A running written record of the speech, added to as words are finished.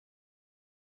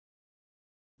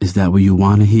"Is that what you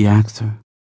wanted?" he asked her.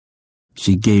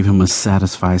 She gave him a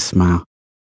satisfied smile.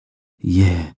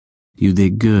 "Yeah, you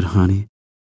did good, honey.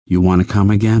 You want to come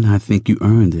again? I think you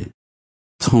earned it."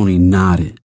 Tony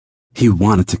nodded. He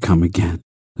wanted to come again.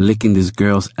 Licking this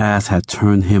girl's ass had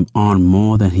turned him on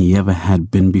more than he ever had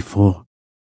been before.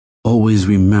 "Always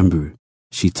remember,"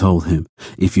 she told him,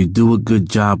 "if you do a good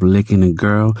job licking a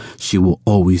girl, she will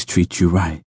always treat you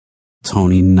right."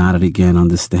 Tony nodded again,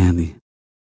 understanding.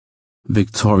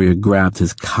 Victoria grabbed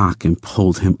his cock and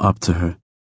pulled him up to her.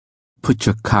 "Put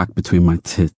your cock between my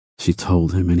tits," she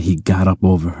told him, and he got up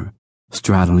over her,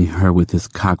 straddling her with his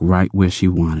cock right where she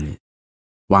wanted it,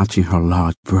 watching her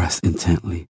large breasts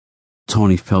intently.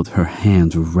 Tony felt her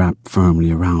hands wrapped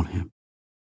firmly around him.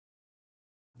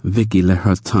 Vicky let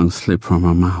her tongue slip from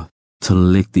her mouth to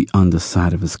lick the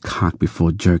underside of his cock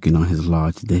before jerking on his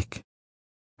large dick.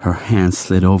 Her hand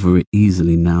slid over it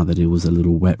easily now that it was a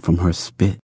little wet from her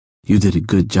spit. "You did a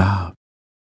good job.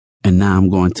 And now I'm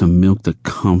going to milk the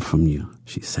cum from you,"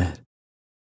 she said.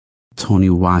 Tony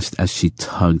watched as she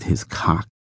tugged his cock,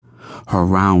 her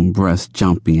round breasts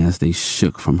jumping as they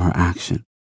shook from her action.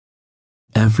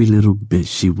 Every little bit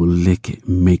she would lick it,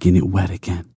 making it wet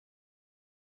again.